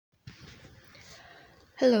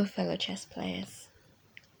Hello, fellow chess players.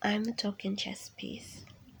 I'm the Talking Chess Piece,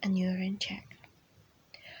 and you're in check.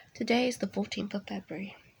 Today is the 14th of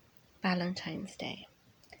February, Valentine's Day.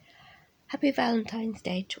 Happy Valentine's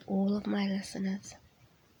Day to all of my listeners.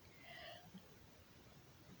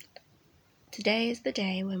 Today is the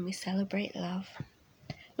day when we celebrate love,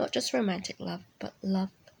 not just romantic love, but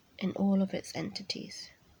love in all of its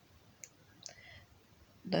entities.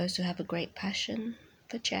 Those who have a great passion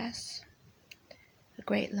for chess, a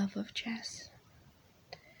great love of chess.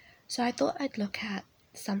 So I thought I'd look at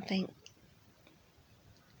something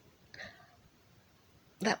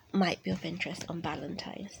that might be of interest on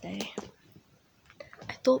Valentine's Day.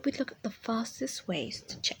 I thought we'd look at the fastest ways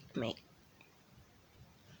to checkmate.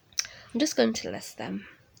 I'm just going to list them.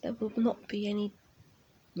 There will not be any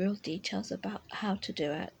real details about how to do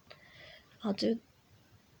it. I'll do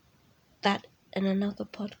that in another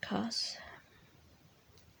podcast.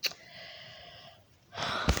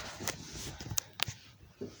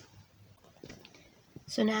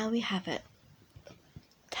 So now we have it.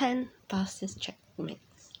 10 fastest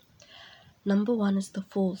checkmates. Number 1 is the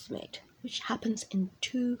fool's mate, which happens in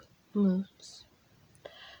 2 moves.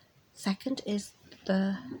 Second is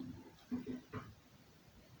the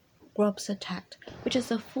Grob's attack, which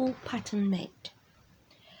is a full pattern mate.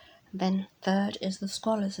 Then third is the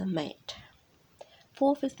scholar's mate.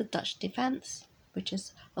 Fourth is the Dutch defense, which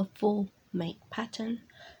is a full mate pattern.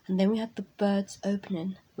 And then we have the bird's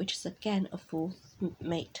opening, which is again a full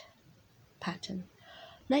mate pattern.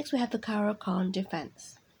 Next we have the Caro-Kann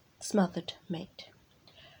defense, smothered mate.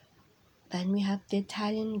 Then we have the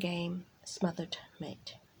Italian game, smothered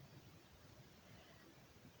mate.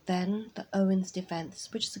 Then the Owens defense,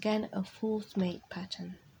 which is again a full mate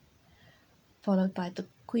pattern, followed by the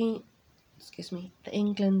the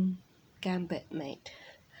England gambit mate.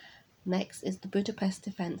 Next is the Budapest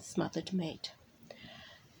defense, smothered mate.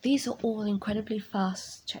 These are all incredibly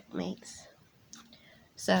fast checkmates.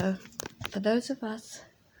 So, for those of us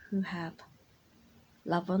who have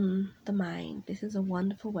love on the mind, this is a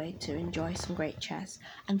wonderful way to enjoy some great chess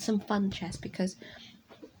and some fun chess, because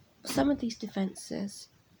some of these defenses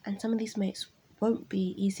and some of these mates won't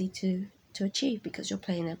be easy to achieve, because you're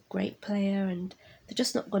playing a great player and they're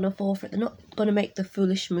just not going to fall for it. They're not going to make the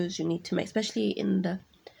foolish moves you need to make, especially in the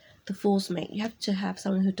fool's mate. You have to have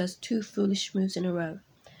someone who does 2 foolish moves in a row.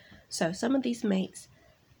 So some of these mates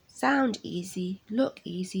sound easy, look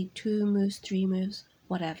easy, 2 moves, 3 moves,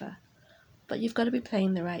 whatever. But you've got to be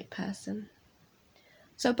playing the right person.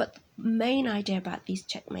 But the main idea about these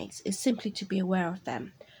checkmates is simply to be aware of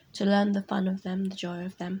them, to learn the fun of them, the joy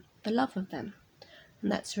of them, the love of them. And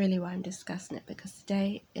that's really why I'm discussing it, because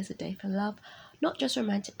today is a day for love, not just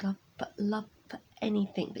romantic love, but love for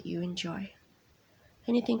anything that you enjoy,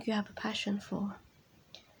 anything you have a passion for,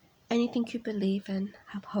 anything you believe in,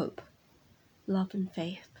 have hope, love and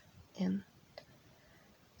faith in.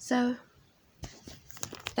 So,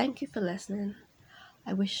 thank you for listening.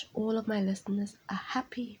 I wish all of my listeners a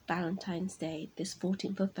happy Valentine's Day this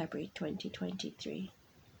 14th of February 2023.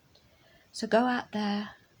 So go out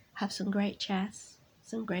there, have some great chess,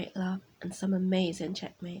 some great love, and some amazing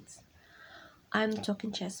checkmates. I'm the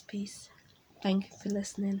Talking Chess Piece. Thank you for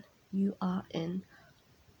listening. You are in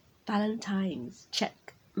Valentine's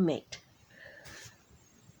Checkmate.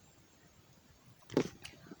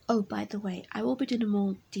 Oh, by the way, I will be doing a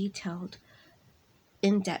more detailed,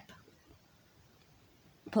 in-depth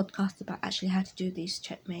podcast about actually how to do these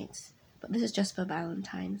checkmates. But this is just for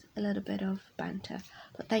Valentine's, a little bit of banter.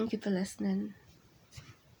 But thank you for listening.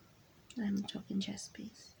 I'm Talking Chess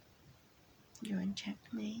Piece. You're in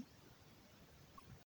Checkmate.